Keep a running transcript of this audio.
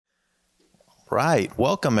Right.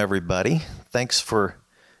 Welcome, everybody. Thanks for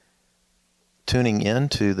tuning in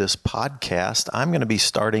to this podcast. I'm going to be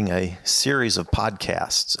starting a series of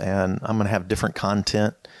podcasts, and I'm going to have different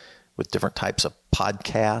content with different types of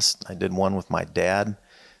podcasts. I did one with my dad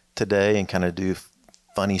today and kind of do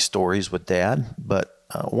funny stories with Dad. But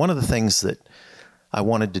one of the things that I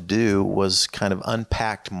wanted to do was kind of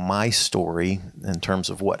unpack my story in terms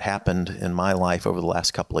of what happened in my life over the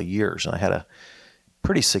last couple of years. And I had a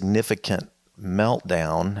pretty significant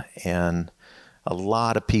meltdown, and a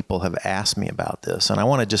lot of people have asked me about this. And I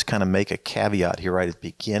want to just kind of make a caveat here right at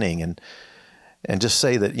the beginning and just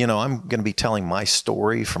say that, I'm going to be telling my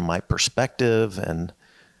story from my perspective, and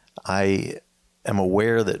I am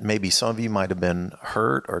aware that maybe some of you might have been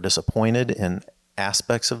hurt or disappointed in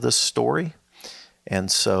aspects of this story.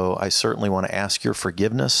 And so I certainly want to ask your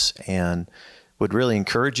forgiveness and would really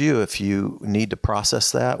encourage you, if you need to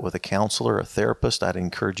process that with a counselor or a therapist, I'd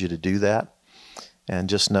encourage you to do that. And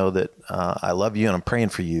just know that I love you and I'm praying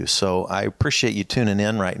for you. So I appreciate you tuning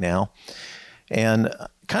in right now. And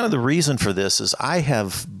kind of the reason for this is I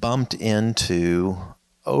have bumped into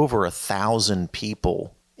over 1,000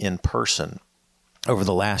 people in person over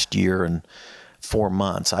the last year and 4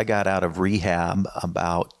 months. I got out of rehab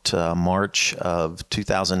about March of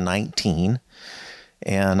 2019,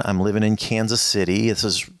 and I'm living in Kansas City. This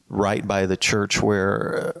is right by the church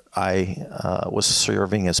where I was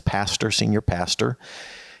serving as senior pastor.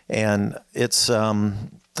 And it's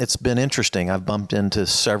been interesting. I've bumped into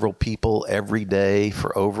several people every day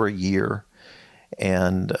for over a year.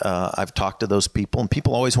 And I've talked to those people, and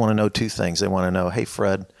people always want to know two things. They want to know, hey,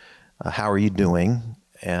 Fred, how are you doing?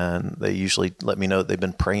 And they usually let me know that they've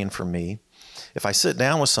been praying for me. If I sit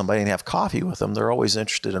down with somebody and have coffee with them, they're always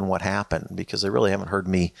interested in what happened because they really haven't heard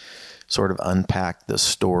me sort of unpack the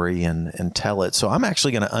story and tell it. So I'm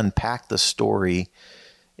actually going to unpack the story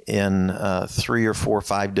in 3 or 4 or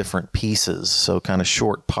 5 different pieces, so kind of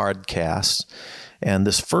short podcasts. And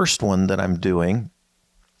this first one that I'm doing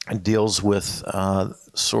deals with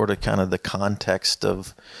sort of kind of the context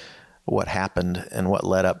of what happened and what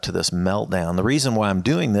led up to this meltdown. The reason why I'm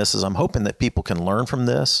doing this is I'm hoping that people can learn from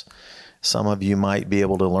this. Some of you might be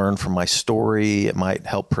able to learn from my story. It might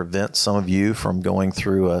help prevent some of you from going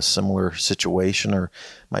through a similar situation, or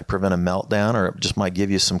might prevent a meltdown, or it just might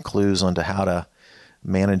give you some clues onto how to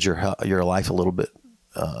manage your life a little bit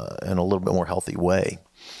in a little bit more healthy way.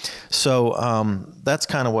 So that's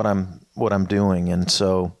kind of what I'm doing. And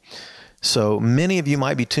so many of you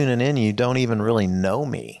might be tuning in, you don't even really know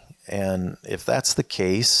me. And if that's the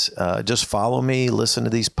case, just follow me, listen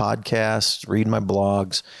to these podcasts, read my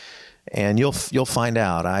blogs, and you'll find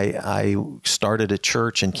out. I started a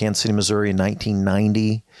church in Kansas City, Missouri in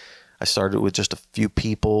 1990. I started with just a few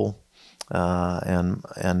people, and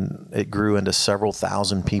it grew into several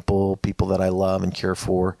thousand people that I love and care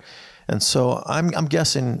for. And so I'm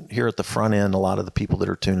guessing here at the front end, a lot of the people that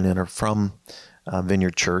are tuning in are from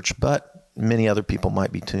Vineyard Church, but many other people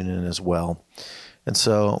might be tuning in as well. And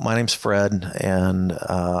so my name's Fred, and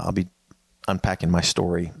I'll be unpacking my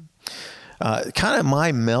story. Kind of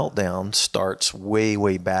my meltdown starts way,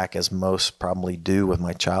 way back, as most probably do, with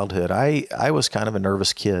my childhood. I was kind of a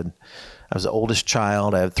nervous kid. I was the oldest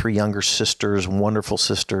child. I have 3 younger sisters, wonderful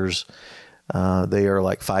sisters. They are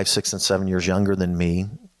like 5, 6, and 7 years younger than me.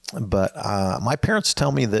 But my parents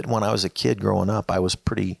tell me that when I was a kid growing up, I was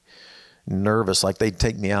pretty nervous. Like, they'd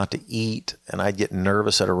take me out to eat and I'd get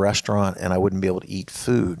nervous at a restaurant and I wouldn't be able to eat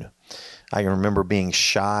food. I remember being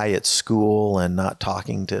shy at school and not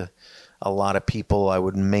talking to a lot of people. I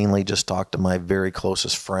would mainly just talk to my very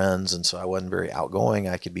closest friends. And so I wasn't very outgoing.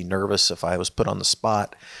 I could be nervous if I was put on the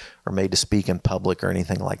spot or made to speak in public or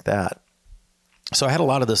anything like that. So I had a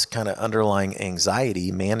lot of this kind of underlying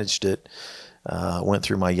anxiety, managed it, went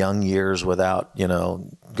through my young years without,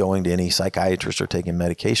 going to any psychiatrist or taking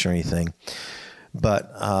medication or anything.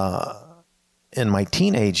 But in my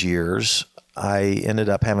teenage years, I ended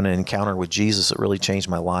up having an encounter with Jesus that really changed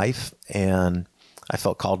my life, and I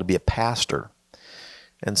felt called to be a pastor.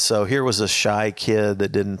 And so here was a shy kid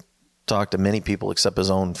that didn't talk to many people except his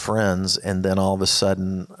own friends, and then all of a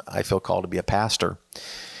sudden, I feel called to be a pastor.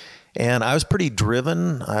 And I was pretty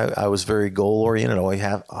driven. I was very goal-oriented.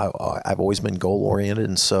 I've always been goal-oriented.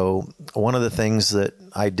 And so one of the things that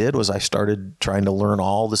I did was I started trying to learn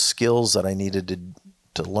all the skills that I needed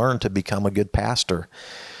to learn to become a good pastor.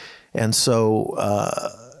 And so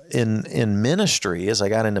in ministry, as I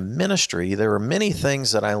got into ministry, there were many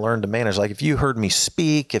things that I learned to manage. Like, if you heard me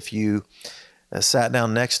speak, if you sat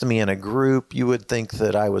down next to me in a group, you would think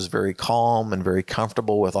that I was very calm and very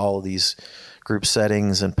comfortable with all of these group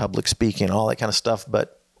settings and public speaking, all that kind of stuff.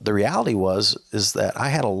 But the reality is that I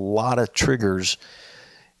had a lot of triggers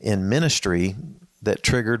in ministry that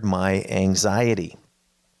triggered my anxiety.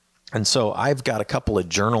 And so I've got a couple of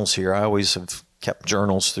journals here. I always have kept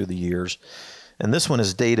journals through the years. And this one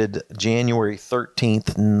is dated January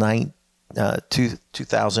 13th,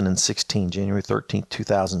 2016, January 13th,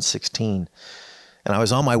 2016. And I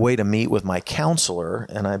was on my way to meet with my counselor,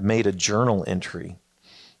 and I made a journal entry.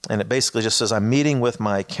 And it basically just says, I'm meeting with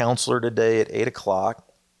my counselor today at 8 o'clock,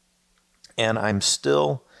 and I'm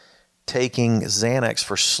still taking Xanax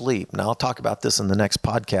for sleep. Now, I'll talk about this in the next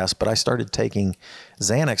podcast, but I started taking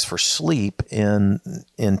Xanax for sleep in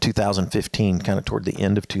 2015, kind of toward the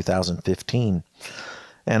end of 2015.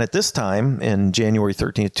 And at this time, in January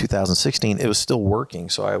 13th, 2016, it was still working.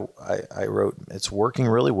 So I wrote, it's working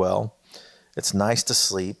really well. It's nice to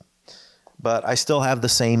sleep, but I still have the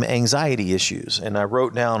same anxiety issues. And I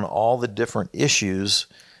wrote down all the different issues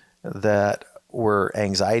that were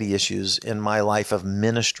anxiety issues in my life of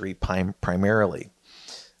ministry primarily.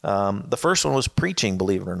 The first one was preaching,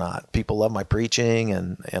 believe it or not. People love my preaching,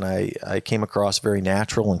 and I came across very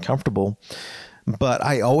natural and comfortable. But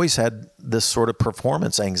I always had this sort of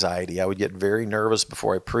performance anxiety. I would get very nervous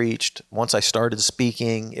before I preached. Once I started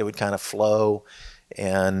speaking, it would kind of flow,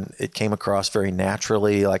 and it came across very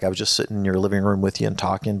naturally, like I was just sitting in your living room with you and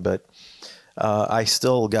talking. But I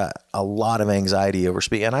still got a lot of anxiety over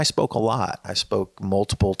speaking, and I spoke a lot. I spoke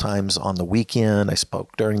multiple times on the weekend. I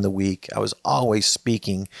spoke during the week. I was always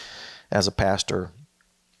speaking as a pastor.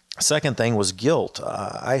 Second thing was guilt.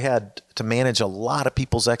 I had to manage a lot of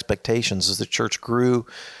people's expectations as the church grew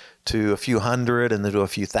to a few hundred and then to a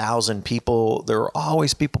few thousand people. There were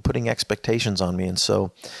always people putting expectations on me. And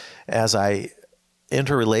so as I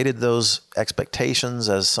interrelated those expectations,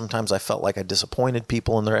 as sometimes I felt like I disappointed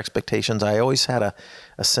people in their expectations, I always had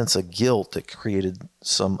a sense of guilt that created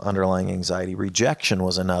some underlying anxiety. Rejection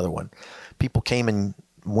was another one. People came and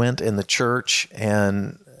went in the church,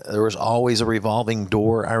 and there was always a revolving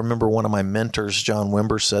door. I remember one of my mentors, John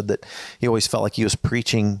Wimber, said that he always felt like he was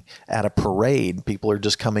preaching at a parade. People are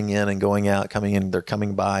just coming in and going out, coming in, they're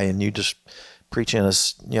coming by, and you just preaching a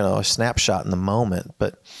snapshot in the moment.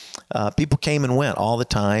 But people came and went all the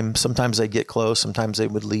time. Sometimes they'd get close. Sometimes they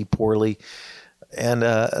would leave poorly. And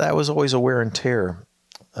that was always a wear and tear.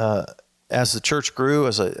 As the church grew,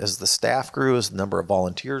 as the staff grew, as the number of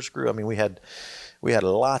volunteers grew, I mean, we had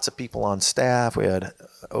lots of people on staff. We had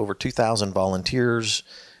over 2,000 volunteers.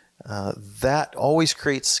 That always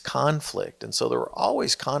creates conflict. And so there were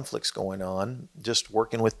always conflicts going on, just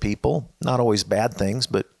working with people, not always bad things,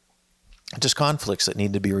 but just conflicts that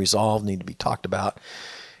need to be resolved, need to be talked about.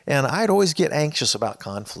 And I'd always get anxious about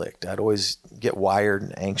conflict. I'd always get wired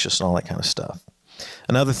and anxious and all that kind of stuff.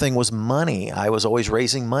 Another thing was money. I was always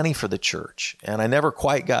raising money for the church, and I never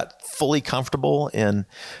quite got fully comfortable in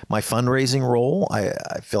my fundraising role.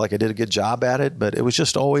 I feel like I did a good job at it, but it was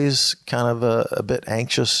just always kind of a bit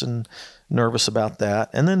anxious and nervous about that.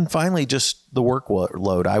 And then finally, just the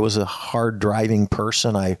workload. I was a hard driving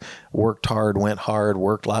person. I worked hard, went hard,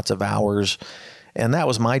 worked lots of hours. And that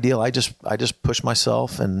was my deal. I just pushed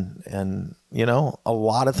myself, and a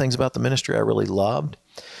lot of things about the ministry I really loved.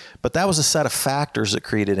 But that was a set of factors that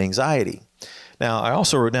created anxiety. Now, I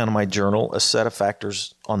also wrote down in my journal a set of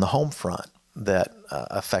factors on the home front that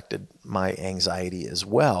affected my anxiety as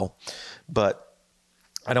well. But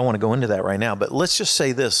I don't want to go into that right now. But let's just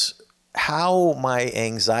say this. How my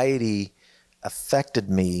anxiety affected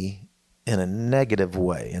me in a negative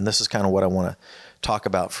way, and this is kind of what I want to talk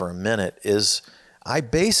about for a minute, is I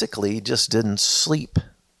basically just didn't sleep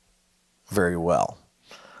very well.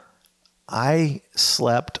 I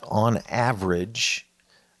slept on average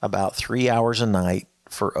about 3 hours a night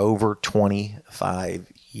for over 25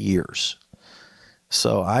 years.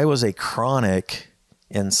 So I was a chronic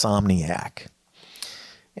insomniac.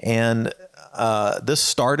 And this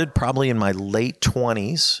started probably in my late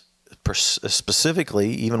 20s,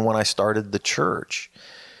 specifically even when I started the church.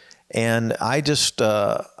 And I just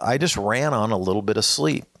ran on a little bit of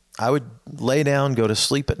sleep. I would lay down, go to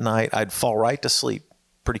sleep at night. I'd fall right to sleep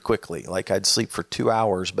pretty quickly. Like I'd sleep for 2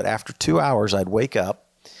 hours, but after 2 hours, I'd wake up.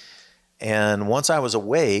 And once I was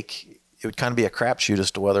awake, it would kind of be a crapshoot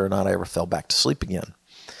as to whether or not I ever fell back to sleep again.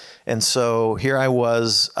 And so here I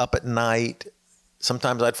was up at night.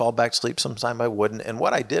 Sometimes I'd fall back to sleep, sometimes I wouldn't. And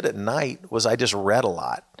what I did at night was I just read a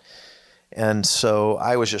lot. And so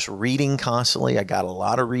I was just reading constantly. I got a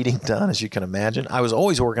lot of reading done, as you can imagine. I was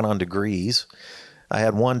always working on degrees. I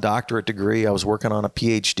had one doctorate degree. I was working on a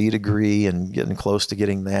PhD degree and getting close to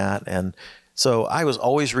getting that. And so I was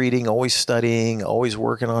always reading, always studying, always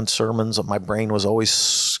working on sermons. My brain was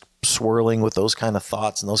always swirling with those kind of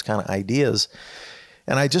thoughts and those kind of ideas.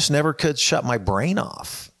 And I just never could shut my brain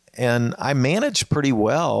off. And I managed pretty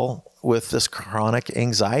well with this chronic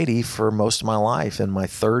anxiety for most of my life. In my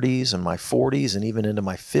 30s and my 40s and even into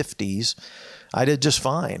my 50s, I did just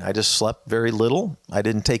fine. I just slept very little. I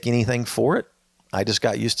didn't take anything for it. I just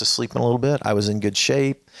got used to sleeping a little bit. I was in good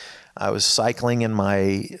shape. I was cycling in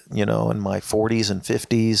my 40s and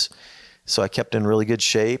 50s. So I kept in really good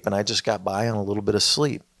shape, and I just got by on a little bit of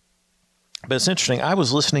sleep. But it's interesting. I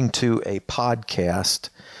was listening to a podcast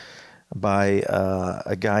by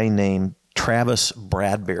a guy named Travis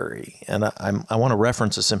Bradberry, and I want to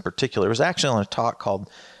reference this in particular. It was actually on a talk called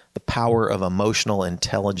The Power of Emotional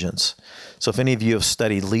Intelligence. So if any of you have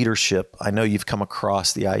studied leadership, I know you've come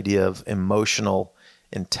across the idea of emotional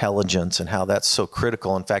intelligence and how that's so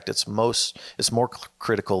critical. In fact, it's more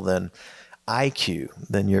critical than IQ,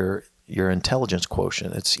 than your intelligence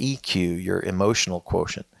quotient. It's EQ, your emotional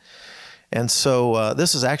quotient. And so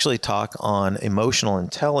this is actually talk on emotional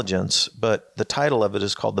intelligence, but the title of it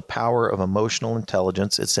is called The Power of Emotional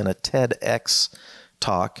Intelligence. It's in a TEDx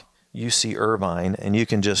talk, UC Irvine, and you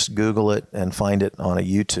can just Google it and find it on a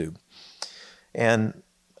YouTube. And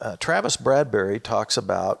Travis Bradberry talks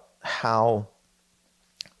about how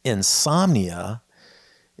insomnia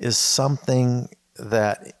is something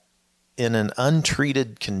that in an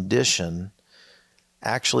untreated condition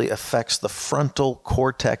actually affects the frontal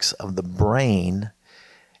cortex of the brain,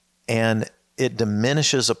 and it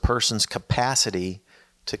diminishes a person's capacity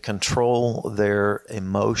to control their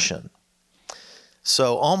emotion.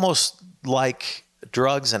 So almost like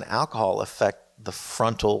drugs and alcohol affect the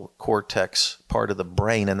frontal cortex part of the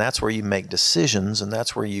brain, and that's where you make decisions, and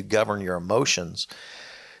that's where you govern your emotions.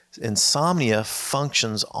 Insomnia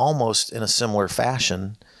functions almost in a similar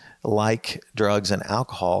fashion like drugs and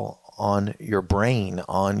alcohol on your brain,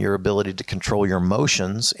 on your ability to control your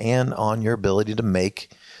emotions, and on your ability to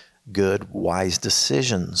make good, wise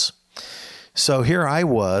decisions. So here I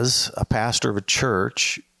was, a pastor of a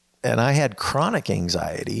church, and I had chronic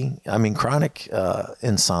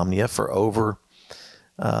insomnia for over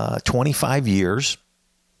 25 years.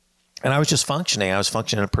 And I was just functioning. I was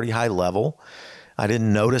functioning at a pretty high level. I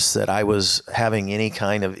didn't notice that I was having any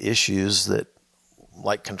kind of issues that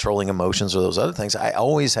like controlling emotions or those other things. I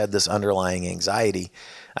always had this underlying anxiety.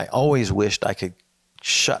 I always wished I could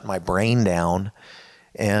shut my brain down.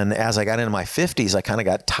 And as I got into my 50s, I kind of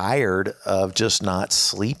got tired of just not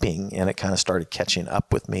sleeping, and it kind of started catching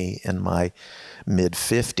up with me in my mid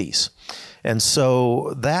 50s. And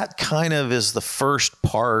so that kind of is the first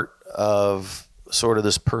part of sort of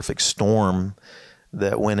this perfect storm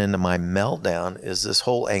that went into my meltdown, is this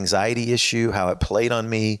whole anxiety issue, how it played on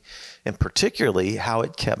me, and particularly how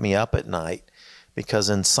it kept me up at night, because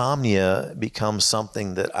insomnia becomes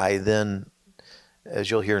something that I then, as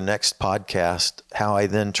you'll hear next podcast, how I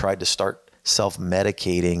then tried to start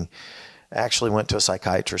self-medicating. I actually went to a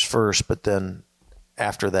psychiatrist first, but then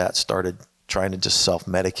after that started trying to just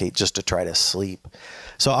self-medicate just to try to sleep.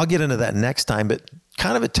 So I'll get into that next time, but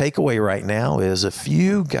kind of a takeaway right now is if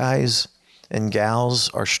you guys and gals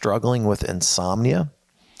are struggling with insomnia,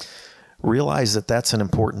 realize that that's an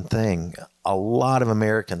important thing. A lot of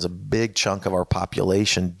Americans, a big chunk of our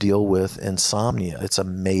population, deal with insomnia. It's a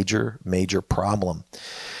major, major problem.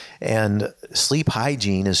 And sleep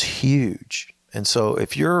hygiene is huge. And so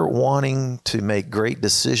if you're wanting to make great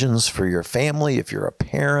decisions for your family, if you're a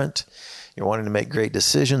parent, you're wanting to make great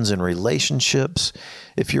decisions in relationships,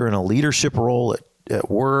 if you're in a leadership role at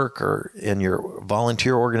work or in your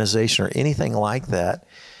volunteer organization or anything like that,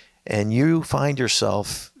 and you find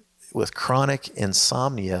yourself with chronic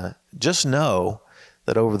insomnia, just know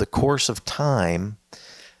that over the course of time,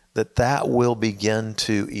 that will begin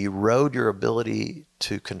to erode your ability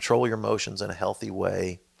to control your emotions in a healthy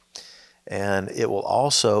way. And it will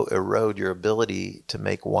also erode your ability to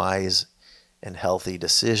make wise and healthy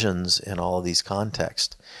decisions in all of these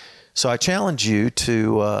contexts. So I challenge you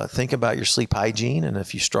to think about your sleep hygiene. And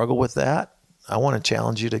if you struggle with that, I want to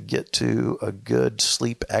challenge you to get to a good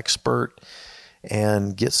sleep expert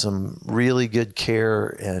and get some really good care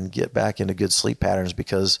and get back into good sleep patterns,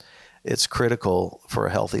 because it's critical for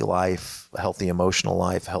a healthy life, a healthy emotional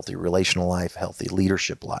life, a healthy relational life, a healthy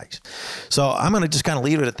leadership life. So I'm going to just kind of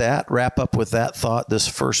leave it at that, wrap up with that thought, this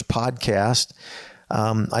first podcast.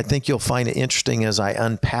 I think you'll find it interesting as I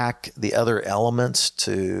unpack the other elements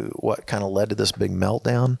to what kind of led to this big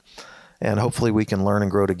meltdown. And hopefully we can learn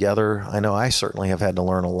and grow together. I know I certainly have had to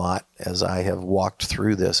learn a lot as I have walked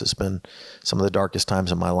through this. It's been some of the darkest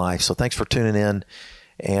times of my life. So thanks for tuning in,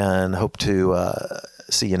 and hope to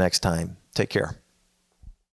see you next time. Take care.